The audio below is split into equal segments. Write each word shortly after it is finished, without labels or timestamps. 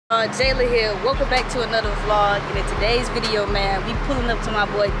Jayla here. Welcome back to another vlog. And in today's video, man, we pulling up to my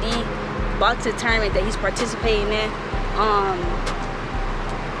boy D boxing tournament that he's participating in.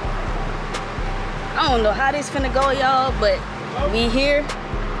 I don't know how this finna go, y'all, but we here,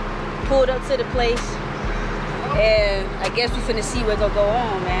 pulled up to the place, and I guess we finna see what's gonna go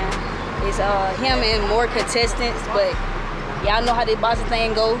on, man. It's him and more contestants, but y'all know how this boxing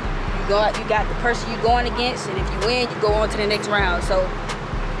thing go. You got the person you going against, and if you win, you go on to the next round. So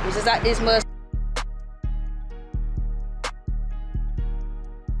it's just like this must.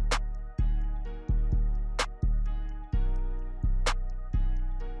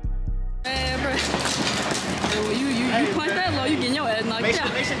 Man, bro. You punch that low, you getting your ass knocked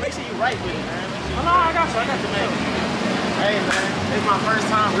out. Make sure you right with it, man. Oh, no, I got you, man. Hey, man, it's my first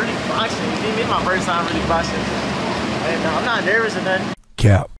time really boxing. It's my first time really boxing. And I'm not nervous or nothing.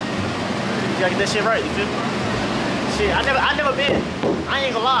 Cap. You gotta get that shit right, you feel me? Shit, I never been. I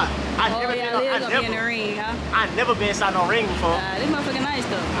ain't gonna lie. I never been in the ring, huh? I never been inside no ring before. This motherfucking nice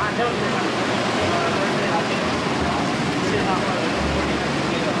though. I never been inside no ring.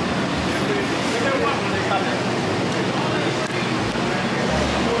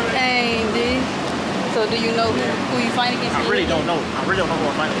 Dang, dude. So do you know who you fight against? I really don't know. I really don't know who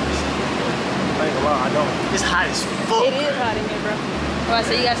I'm fighting against. I ain't gonna lie, I don't. It's hot as fuck. It is hot in here, bro. Well, I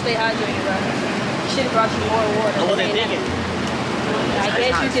say you gotta stay hydrated, bro. Should have brought you more water. I wasn't thinking. I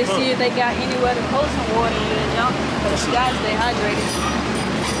guess you can see if they got anywhere to post some water in the jump, but you gotta stay hydrated.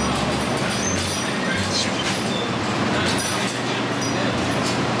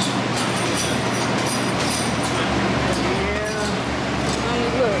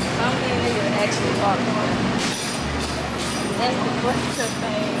 Look, some of these niggas actually are. That's the first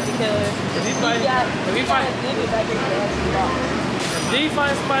thing, because if you find niggas that can actually box. Do you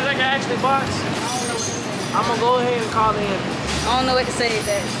find somebody that can actually box? I'm gonna go ahead and call in. I don't know what to say to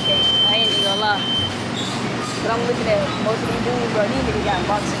that. I ain't even gonna lie. But I'm looking at most of these dudes, bro. These niggas got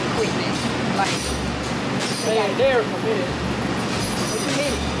boxing equipment. Like, they're committed. what you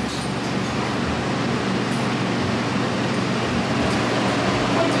mean?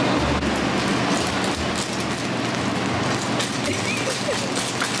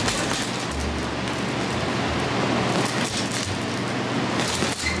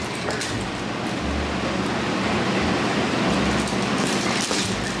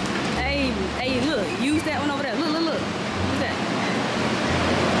 Hey, look, use that one over there. Look. Use that.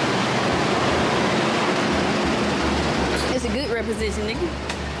 It's a good representation, nigga.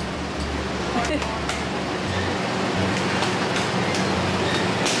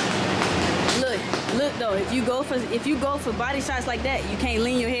 Look though, if you go for body shots like that, you can't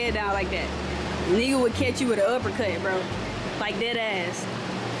lean your head down like that. Nigga would catch you with an uppercut, bro. Like dead ass.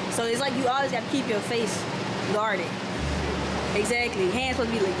 So it's like you always gotta keep your face guarded. Exactly. Hands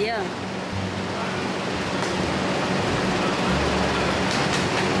supposed to be like, yeah.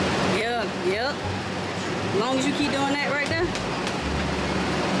 Yep. As long as you keep doing that right there.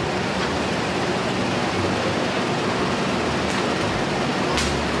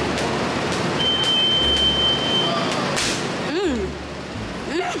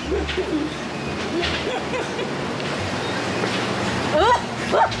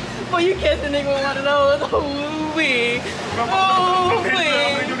 Boy, you catch the nigga with one of those. Oh, wee. Oh, wee.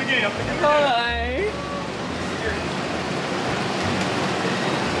 Alright.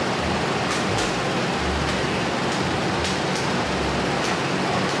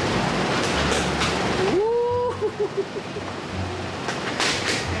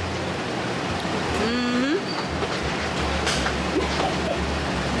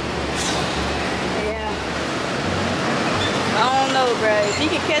 Yeah. I don't know, bruh. If he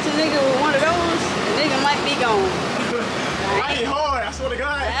can catch a nigga with one of those, the nigga might be gone. I hit hard, I swear to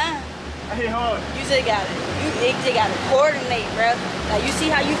God. Yeah. I hit hard. You just gotta coordinate, bruh. Like, you see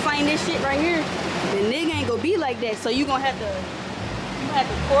how you find this shit right here? The nigga ain't gonna be like that, so you gonna have to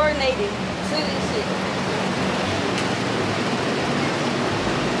coordinate it to this shit.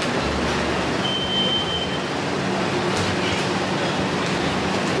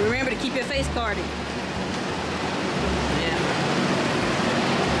 Remember to keep your face guarded. Yeah.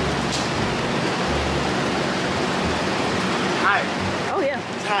 Hot. Oh yeah.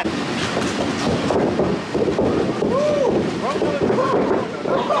 It's hot.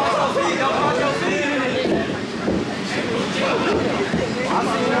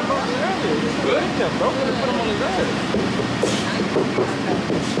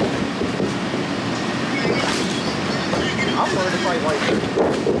 I'm going to fight like this.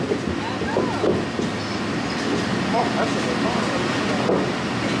 Oh, that's a good.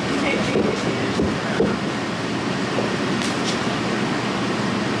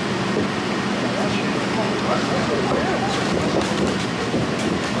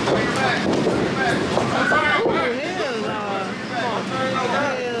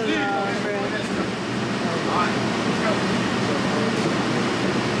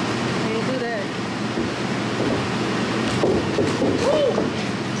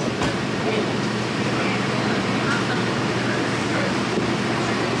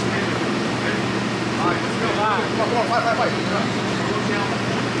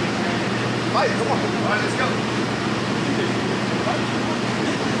 right, come on. All right, let's go.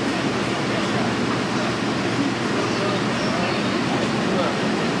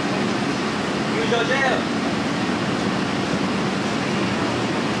 Use your jab.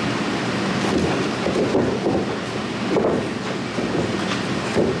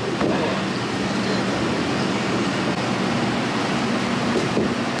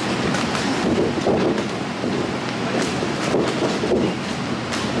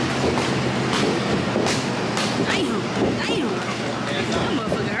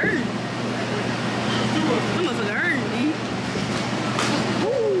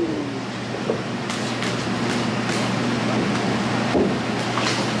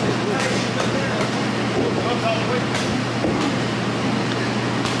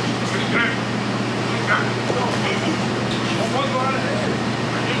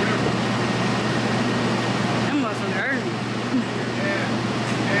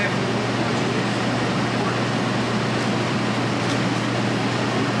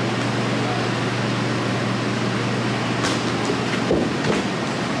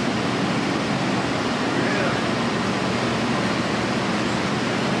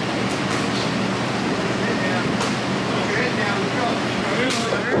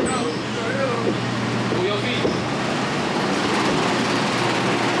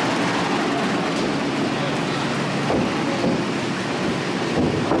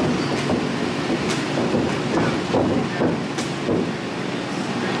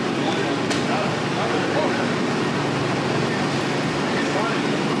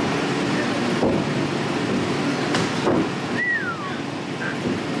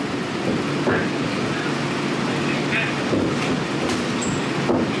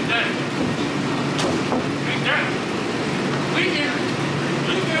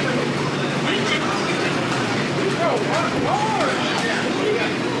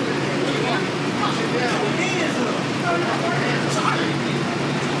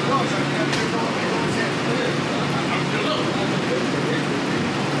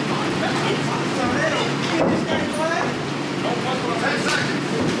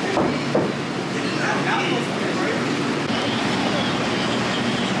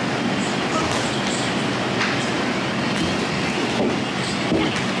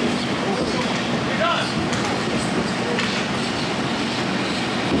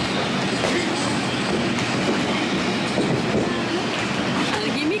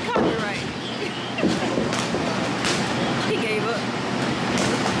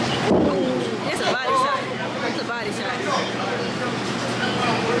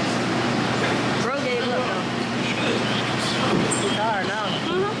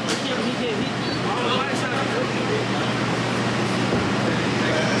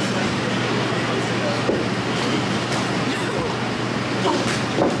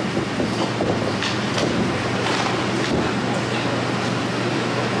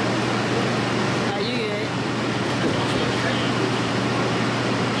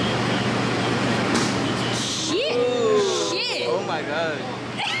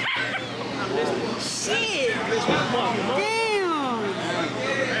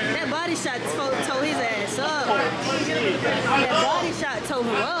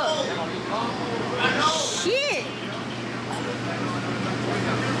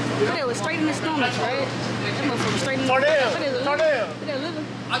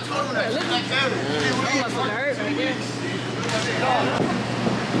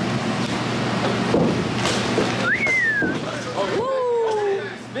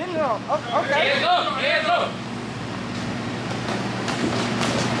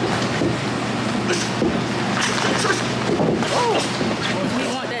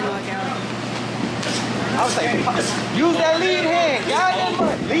 Use that lead hand. God,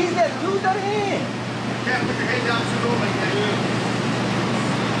 use that hand. Yeah, put your head down too low like that.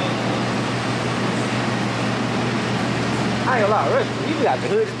 I ain't gonna lie, Russ, you got the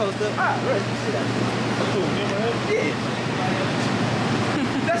hood exposed up. Russ, you see that? Yeah.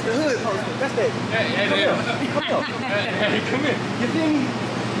 That's the hood poster. That's that. Hey, come here. Come here. You feel me?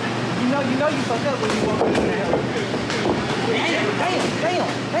 You know you fucked up when you walk in there. Damn.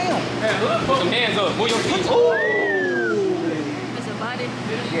 Hey, look, put some hands up. Move your feet. Ooh. It's a body.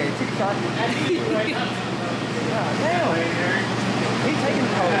 Yeah, TikTok. God damn. He taking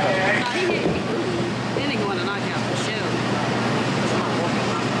the whole Nah, he hit me. That nigga want to knock out for sure.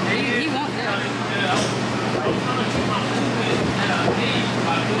 He want that.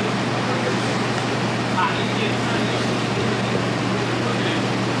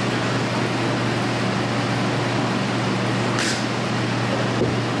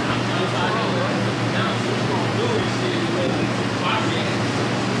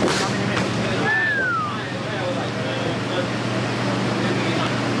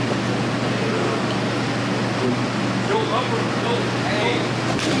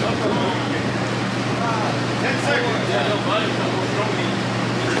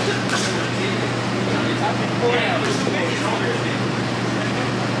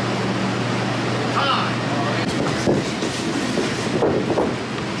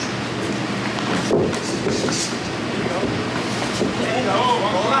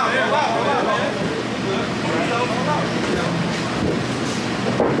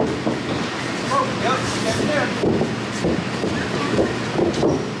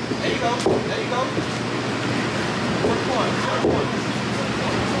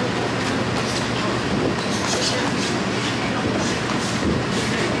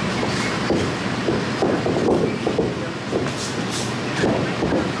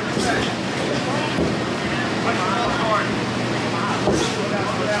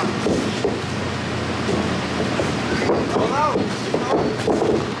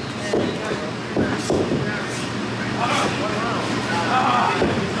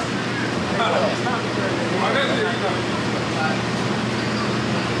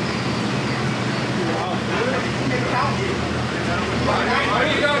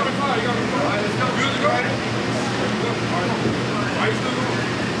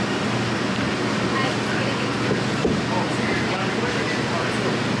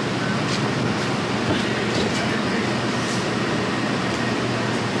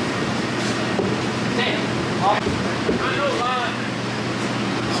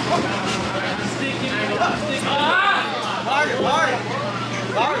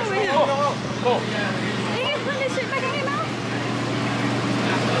 fuck. They ain't putting this shit back in their mouth.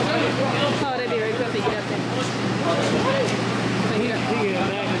 Oh, they be right quick to get up there. He got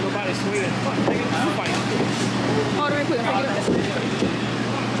mad because nobody's swinging. Fuck, nigga, you fight. Hold it real quick, I'm gonna get up there.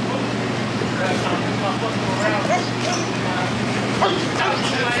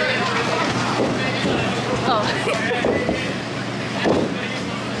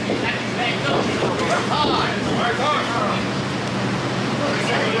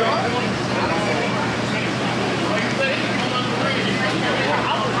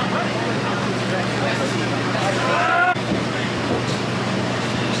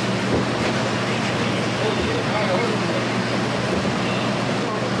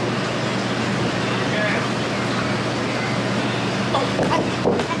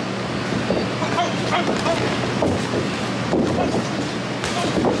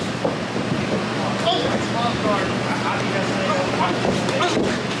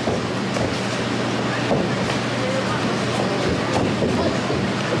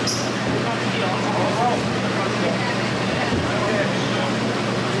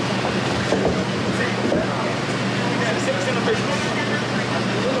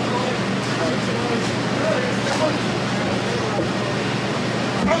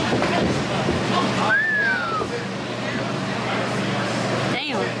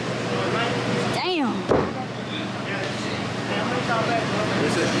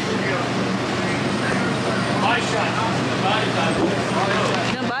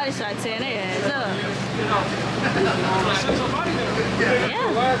 Them body shots tearing their ass up. Yeah.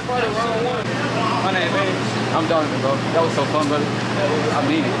 My name is I'm Donovan, bro. That was so fun, brother. I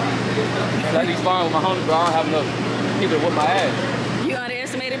mean it. That be fun with my homies, bro. I don't have enough people to whip my ass. You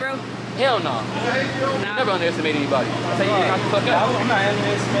underestimated, bro? Hell no. Never underestimate anybody. I say you get knocked the fuck out. I'm not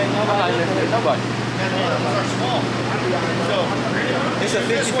underestimating I'm not underestimating nobody. It's a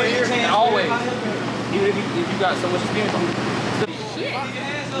 50-50 chance. Always. Even if you got so much experience on it. Shit.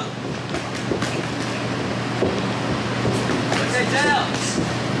 Hey, down.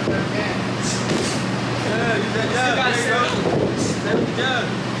 Good, you got it, good.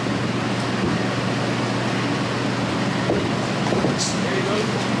 There you go.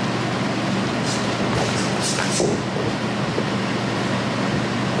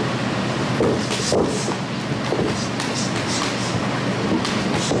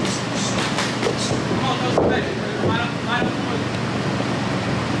 Come on, go back. Line up.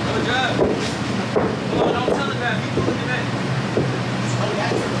 Good job. Come on, don't tell it back. Keep pulling it back.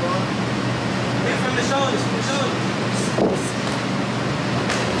 Hit from the shoulders,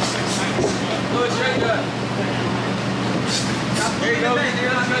 Good, straight job. There you go. There you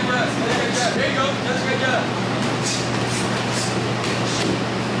go. That's a great job.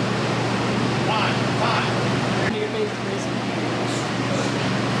 Five.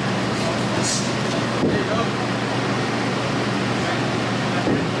 There you go.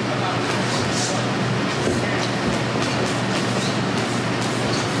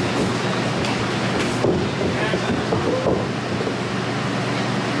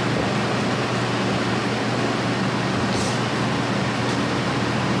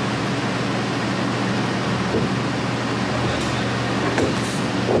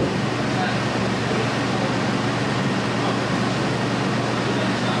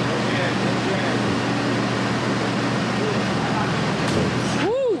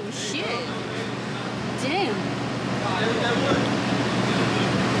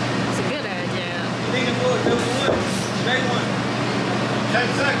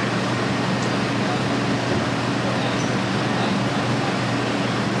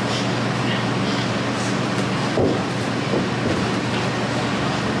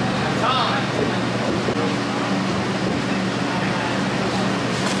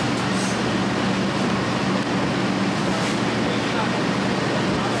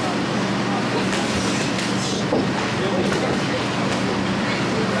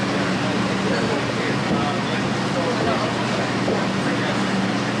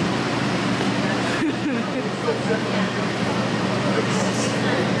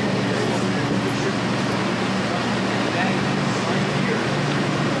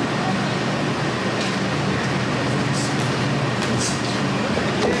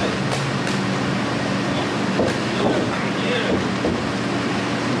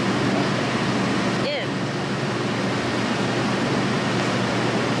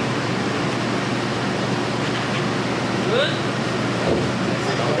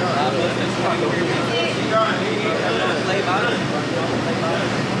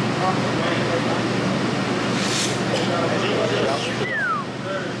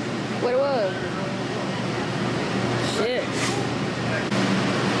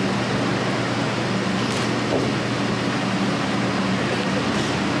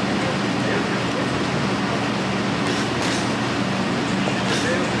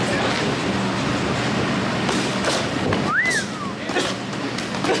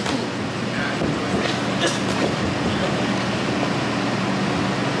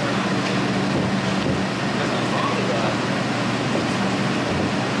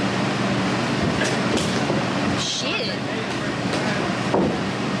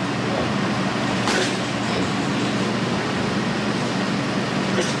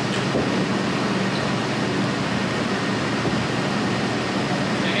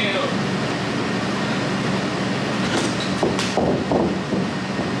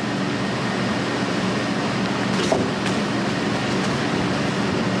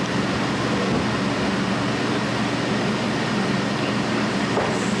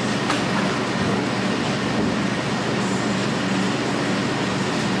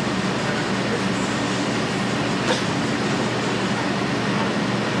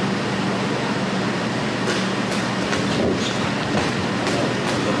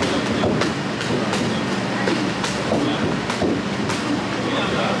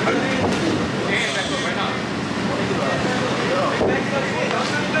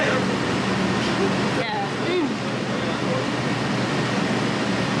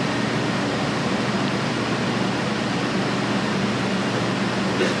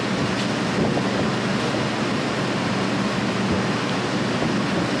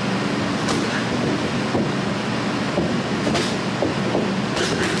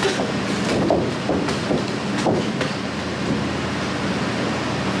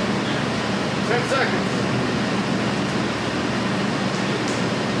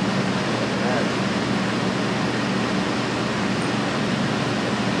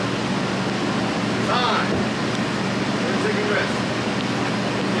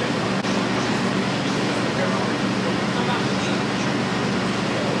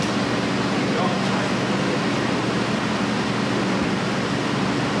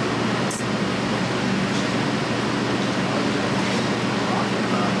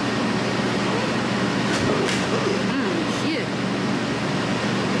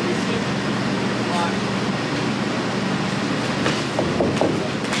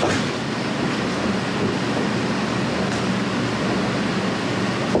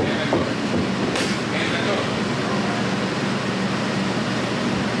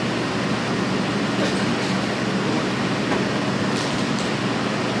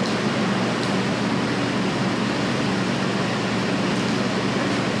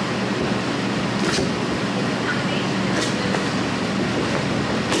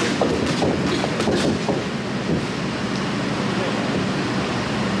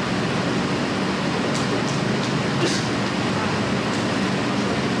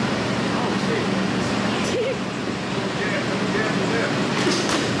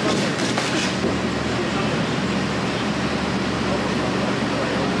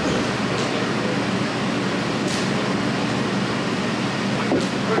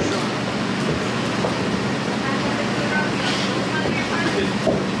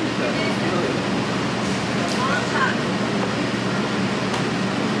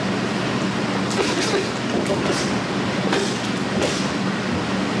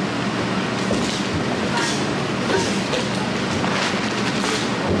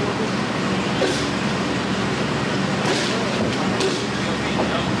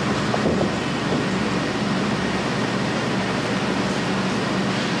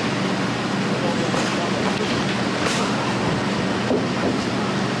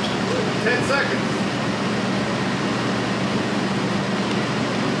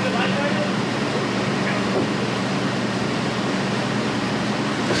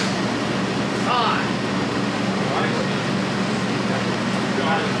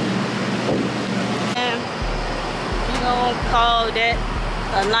 Call that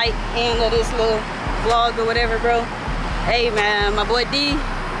a night end of this little vlog or whatever, bro. Hey man, my boy D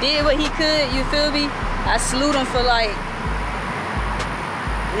did what he could, you feel me? I salute him for like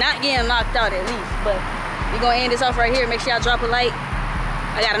not getting knocked out at least. But we gonna end this off right here. Make sure y'all drop a like.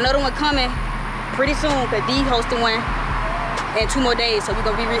 I got another one coming pretty soon because D hosting one in 2 more days, so we're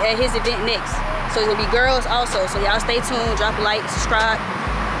gonna be at his event next. So it's gonna be girls also, so y'all stay tuned, drop a like, subscribe,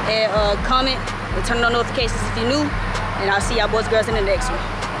 and comment, and turn on notifications if you're new. And I'll see y'all boys, girls in the next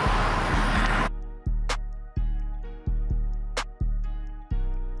one.